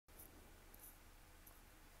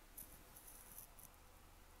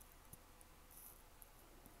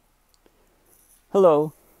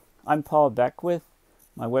Hello, I'm Paul Beckwith.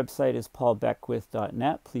 My website is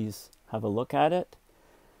paulbeckwith.net. Please have a look at it.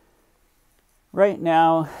 Right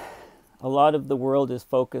now, a lot of the world is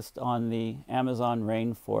focused on the Amazon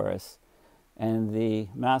rainforest and the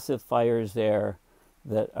massive fires there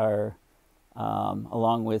that are,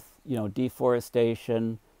 along with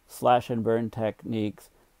deforestation, slash and burn techniques,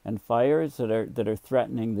 and fires that are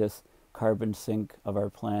threatening this carbon sink of our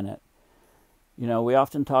planet. We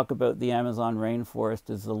often talk about the Amazon rainforest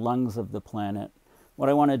as the lungs of the planet. What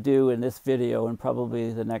I want to do in this video, and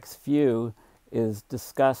probably the next few, is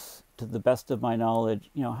discuss, to the best of my knowledge,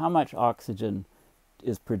 how much oxygen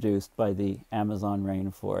is produced by the Amazon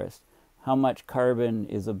rainforest, how much carbon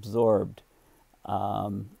is absorbed,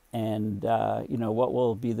 and what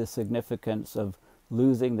will be the significance of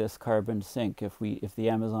losing this carbon sink if the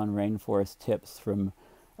Amazon rainforest tips from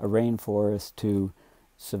a rainforest to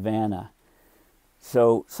savanna.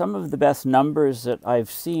 So some of the best numbers that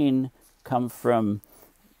I've seen come from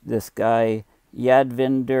this guy,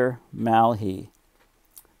 Yadvinder Malhi.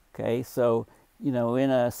 Okay, so, in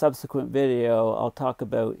a subsequent video, I'll talk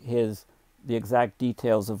about the exact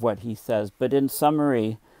details of what he says. But in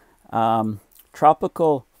summary,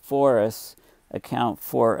 tropical forests account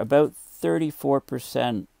for about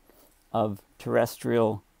 34% of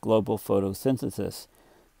terrestrial global photosynthesis.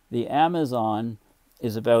 The Amazon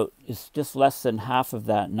is just less than half of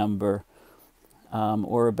that number,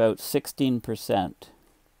 or about 16%.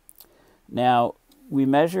 Now, we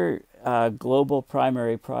measure global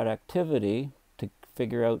primary productivity to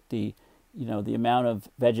figure out the amount of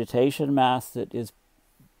vegetation mass that is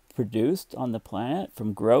produced on the planet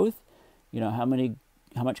from growth. How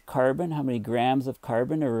much carbon, how many grams of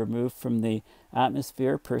carbon are removed from the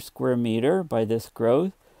atmosphere per square meter by this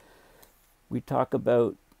growth. We talk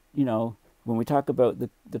about, when we talk about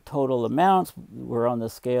the total amounts, we're on the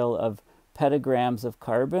scale of petagrams of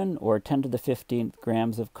carbon, or 10 to the 15th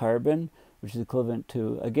grams of carbon, which is equivalent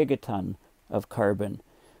to a gigaton of carbon.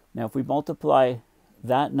 Now, if we multiply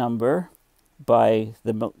that number by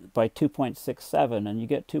 2.67, and you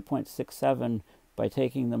get 2.67 by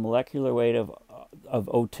taking the molecular weight of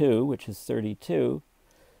O2, which is 32,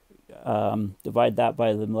 divide that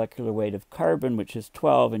by the molecular weight of carbon, which is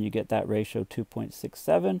 12, and you get that ratio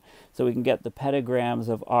 2.67. So we can get the petagrams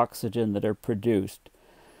of oxygen that are produced.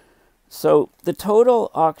 So the total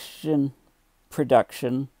oxygen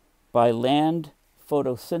production by land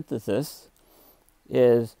photosynthesis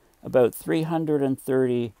is about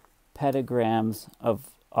 330 petagrams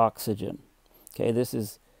of oxygen. Okay, this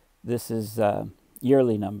is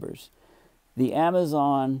yearly numbers. The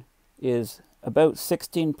Amazon is about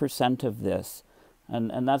 16% of this,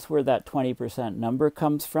 and that's where that 20% number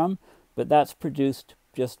comes from, but that's produced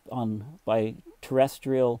just by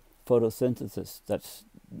terrestrial photosynthesis. That's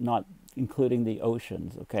not including the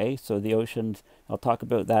oceans, okay? So the oceans, I'll talk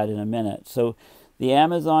about that in a minute. So the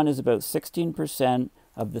Amazon is about 16%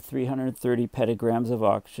 of the 330 petagrams of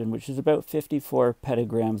oxygen, which is about 54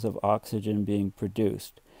 petagrams of oxygen being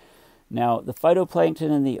produced. Now, the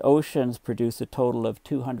phytoplankton in the oceans produce a total of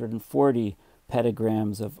 240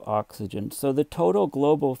 petagrams of oxygen. So the total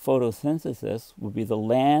global photosynthesis will be the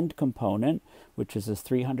land component, which is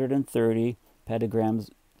 330 petagrams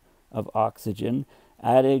of oxygen,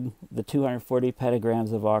 adding the 240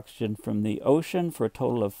 petagrams of oxygen from the ocean for a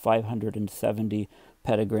total of 570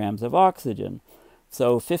 petagrams of oxygen.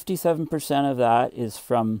 So 57% of that is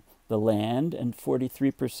from the land, and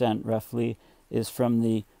 43% roughly is from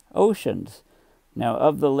the oceans. Now,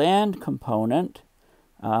 of the land component,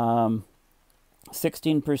 16%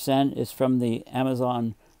 is from the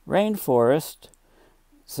Amazon rainforest,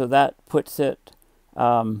 so that puts it,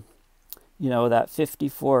 that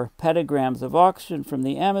 54 petagrams of oxygen from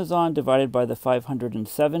the Amazon divided by the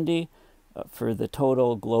 570 for the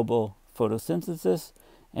total global photosynthesis,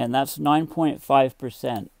 and that's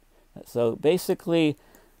 9.5%. So basically,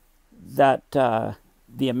 that the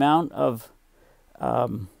amount of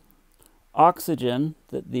oxygen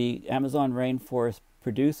that the Amazon rainforest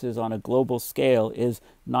produces on a global scale is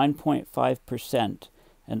 9.5%,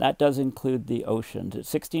 and that does include the oceans.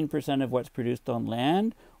 It's 16% of what's produced on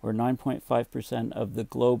land, or 9.5% of the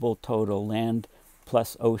global total, land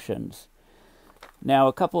plus oceans. Now,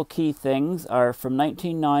 a couple key things are, from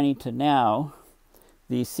 1990 to now,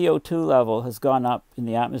 the CO2 level has gone up in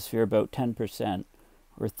the atmosphere about 10%,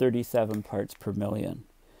 or 37 parts per million.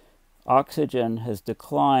 Oxygen has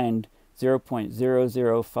declined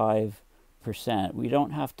 0.005%. We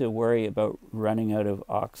don't have to worry about running out of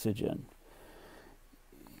oxygen.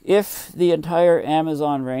 If the entire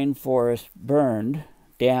Amazon rainforest burned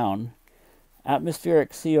down,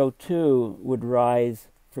 atmospheric CO2 would rise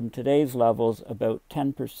from today's levels about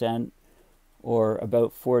 10%, or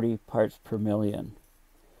about 40 parts per million.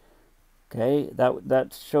 Okay,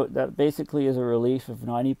 that basically is a relief of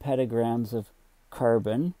 90 petagrams of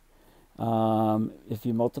carbon. If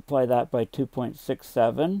you multiply that by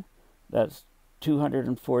 2.67, that's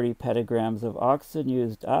 240 petagrams of oxygen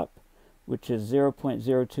used up, which is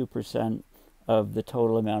 0.02% of the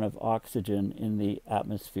total amount of oxygen in the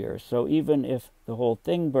atmosphere. So even if the whole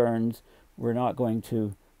thing burns, we're not going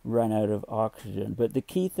to run out of oxygen. But the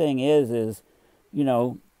key thing is you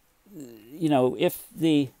know, if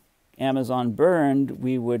the Amazon burned,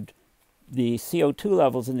 the CO2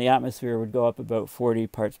 levels in the atmosphere would go up about 40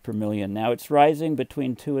 parts per million. Now it's rising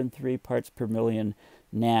between 2 and 3 parts per million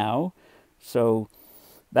now. So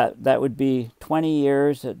that would be 20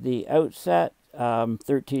 years at the outset,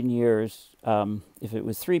 13 years if it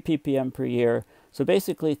was 3 ppm per year. So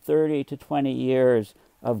basically 30 to 20 years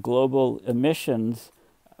of global emissions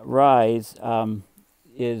rise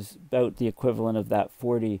is about the equivalent of that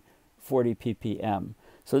 40 ppm.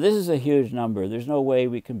 So this is a huge number. There's no way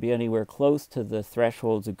we can be anywhere close to the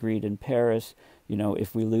thresholds agreed in Paris,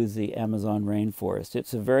 if we lose the Amazon rainforest.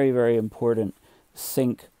 It's a very, very important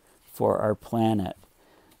sink for our planet.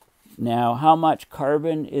 Now, how much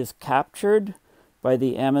carbon is captured by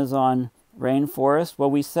the Amazon rainforest?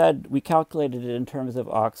 Well, we calculated it in terms of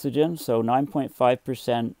oxygen, so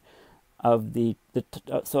 9.5% of the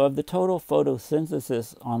total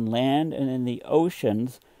photosynthesis on land and in the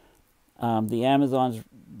oceans. The Amazon's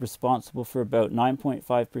responsible for about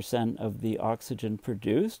 9.5% of the oxygen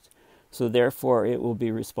produced, so therefore it will be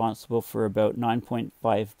responsible for about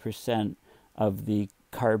 9.5% of the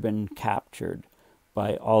carbon captured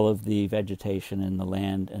by all of the vegetation in the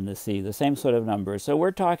land and the sea, the same sort of numbers. So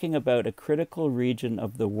we're talking about a critical region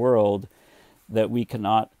of the world that we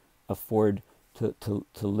cannot afford to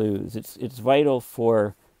lose. It's vital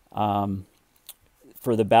for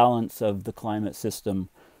the balance of the climate system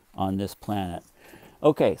on this planet.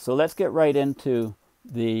 Okay, so let's get right into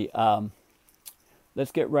the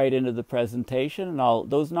presentation, and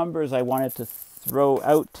those numbers I wanted to throw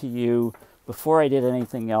out to you before I did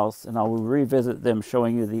anything else, and I'll revisit them,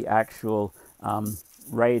 showing you the actual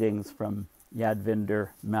writings from Yadvinder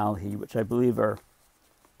Malhi, which I believe are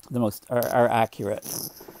accurate.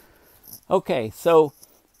 Okay, so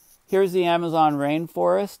here's the Amazon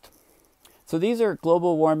rainforest. So these are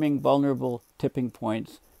global warming vulnerable tipping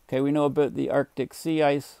points. Okay, we know about the Arctic sea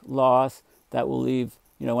ice loss. That will leave,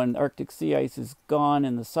 when Arctic sea ice is gone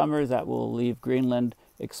in the summers, that will leave Greenland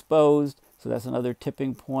exposed. So that's another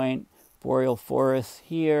tipping point. Boreal forests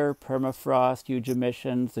here, permafrost, huge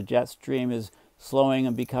emissions. The jet stream is slowing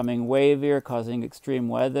and becoming wavier, causing extreme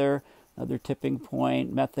weather. Another tipping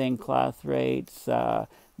point. Methane clathrates,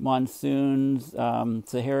 monsoons,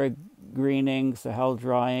 Sahara greening, Sahel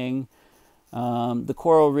drying. The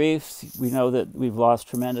coral reefs, we know that we've lost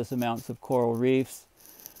tremendous amounts of coral reefs,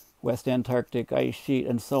 West Antarctic ice sheet,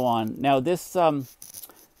 and so on. Now this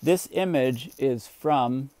image is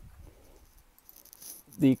from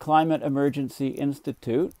the Climate Emergency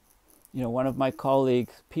Institute. One of my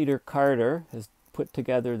colleagues, Peter Carter, has put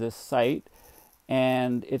together this site,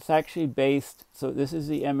 and it's actually based, so this is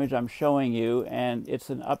the image I'm showing you, and it's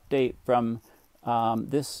an update from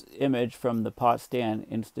this image from the Potsdam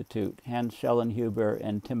Institute, Hans Schellenhuber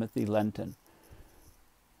and Timothy Lenton.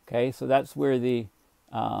 Okay, so that's where the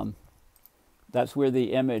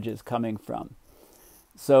image is coming from.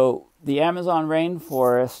 So the Amazon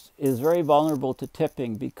rainforest is very vulnerable to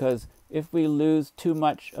tipping, because if we lose too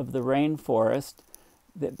much of the rainforest,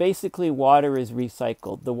 that basically water is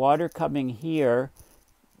recycled. The water coming here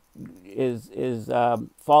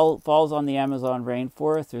falls on the Amazon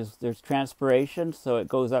rainforest. There's transpiration, so it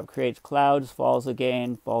goes up, creates clouds, falls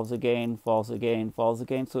again, falls again, falls again, falls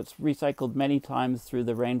again. So it's recycled many times through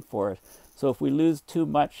the rainforest. So if we lose too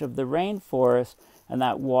much of the rainforest and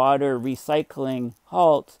that water recycling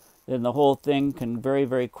halts, then the whole thing can very,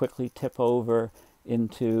 very quickly tip over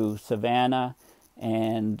into savanna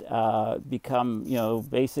and become,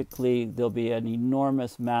 basically there'll be an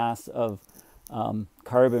enormous mass of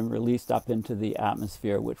carbon released up into the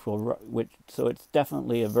atmosphere, so it's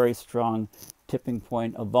definitely a very strong tipping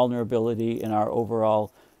point of vulnerability in our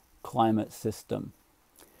overall climate system.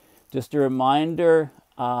 Just a reminder,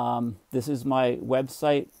 this is my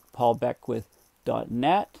website,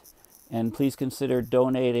 paulbeckwith.net, and please consider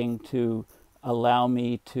donating to allow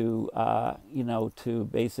me to, to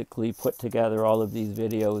basically put together all of these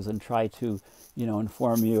videos and try to,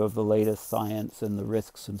 inform you of the latest science and the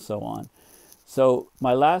risks and so on. So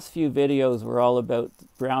my last few videos were all about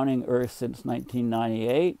browning Earth since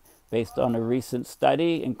 1998, based on a recent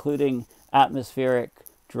study, including atmospheric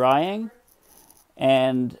drying.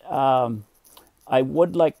 And I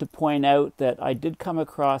would like to point out that I did come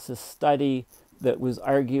across a study that was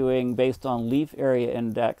arguing, based on leaf area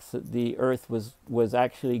index, that the Earth was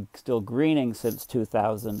actually still greening since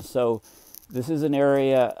 2000. So this is an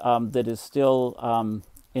area that is still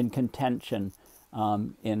in contention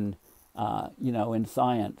in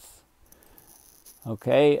science.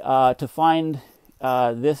 Okay, to find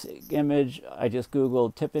this image, I just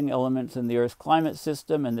Googled tipping elements in the Earth's climate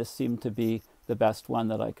system, and this seemed to be the best one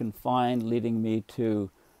that I can find, leading me to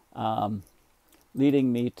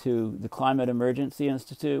the Climate Emergency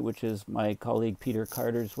Institute, which is my colleague Peter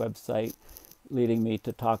Carter's website, leading me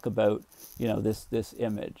to talk about, this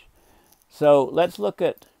image. So let's look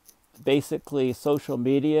at basically social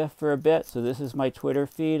media for a bit. So this is my Twitter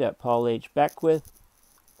feed at Paul H. Beckwith,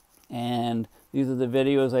 and these are the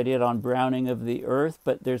videos I did on browning of the Earth,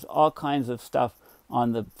 but there's all kinds of stuff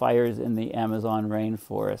on the fires in the Amazon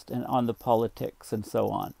rainforest and on the politics and so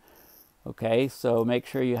on. Okay, so make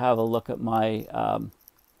sure you have a look at my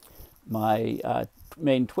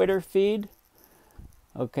main Twitter feed.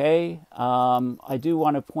 Okay, I do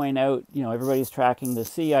want to point out, everybody's tracking the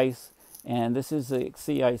sea ice, and this is the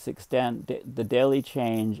sea ice extent, the daily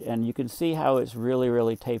change, and you can see how it's really,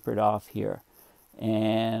 really tapered off here.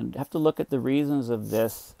 And have to look at the reasons of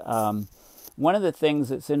this. One of the things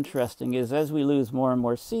that's interesting is as we lose more and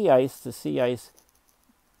more sea ice, the sea ice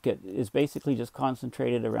is basically just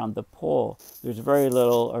concentrated around the pole. There's very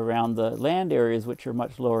little around the land areas, which are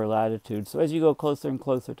much lower latitude. So as you go closer and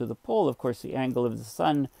closer to the pole, of course, the angle of the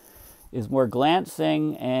sun is more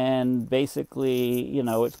glancing, and basically,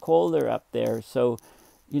 it's colder up there. So,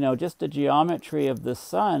 just the geometry of the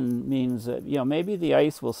sun means that, maybe the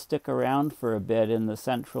ice will stick around for a bit in the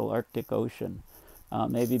central Arctic Ocean.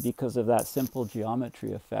 Maybe because of that simple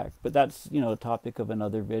geometry effect. But that's, a topic of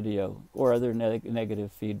another video, or other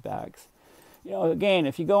negative feedbacks. Again,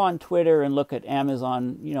 if you go on Twitter and look at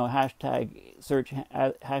Amazon, search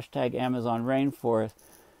hashtag Amazon rainforest,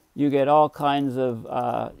 you get all kinds of,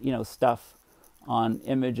 stuff on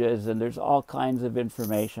images, and there's all kinds of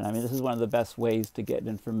information. I mean, this is one of the best ways to get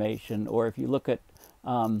information. Or if you look at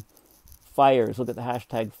fires, look at the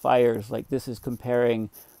hashtag fires, like this is comparing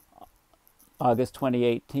August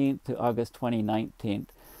 2018 to August 2019,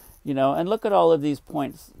 and look at all of these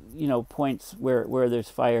points, points where there's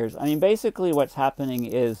fires. I mean, basically what's happening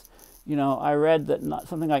is, I read that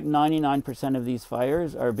something like 99% of these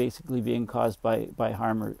fires are basically being caused by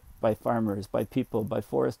farmers, by people, by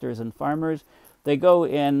foresters and farmers. They go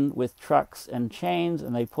in with trucks and chains,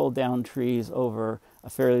 and they pull down trees over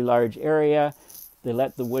a fairly large area. They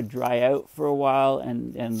let the wood dry out for a while,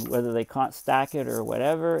 and whether they can't stack it or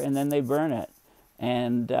whatever, and then they burn it.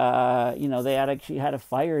 And, they actually had a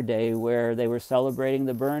fire day where they were celebrating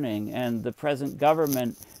the burning, and the present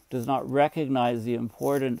government does not recognize the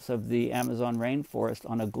importance of the Amazon rainforest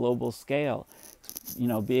on a global scale,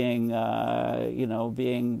 denying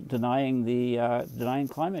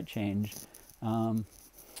climate change.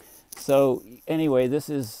 So anyway,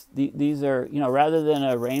 these are, rather than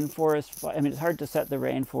a rainforest, I mean, it's hard to set the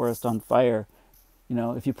rainforest on fire.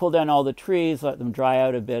 If you pull down all the trees, let them dry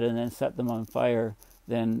out a bit, and then set them on fire,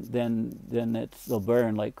 then they'll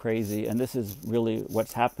burn like crazy. And this is really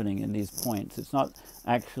what's happening in these points. It's not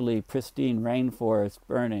actually pristine rainforest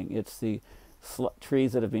burning. It's the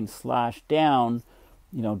trees that have been slashed down,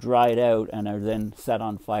 dried out, and are then set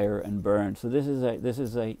on fire and burned. So this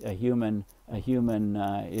is a human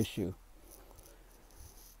issue.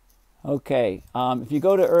 Okay, if you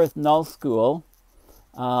go to Earth Null School,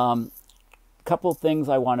 couple things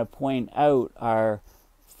I want to point out are,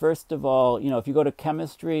 first of all, if you go to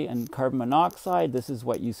chemistry and carbon monoxide, this is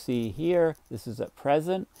what you see here. This is at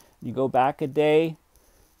present. You go back a day,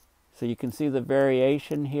 so you can see the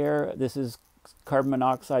variation here. This is carbon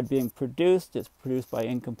monoxide being produced. It's produced by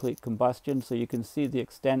incomplete combustion, so you can see the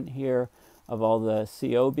extent here of all the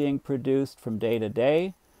CO being produced from day to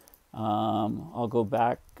day. I'll go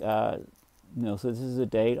back, so this is the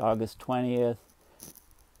date, August 20th,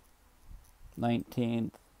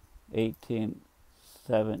 19th, 18th,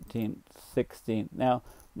 17th, 16th.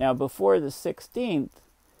 Now before the 16th,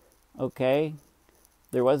 okay,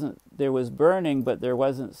 there was burning, but there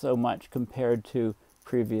wasn't so much compared to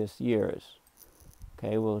previous years.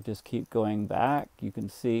 Okay, we'll just keep going back. You can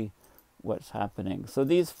see what's happening. So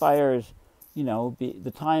these fires,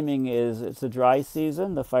 the timing is, it's a dry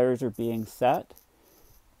season. The fires are being set,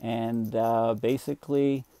 and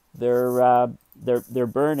basically they're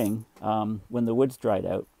burning when the wood's dried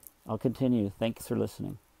out. I'll continue. Thanks for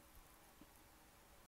listening.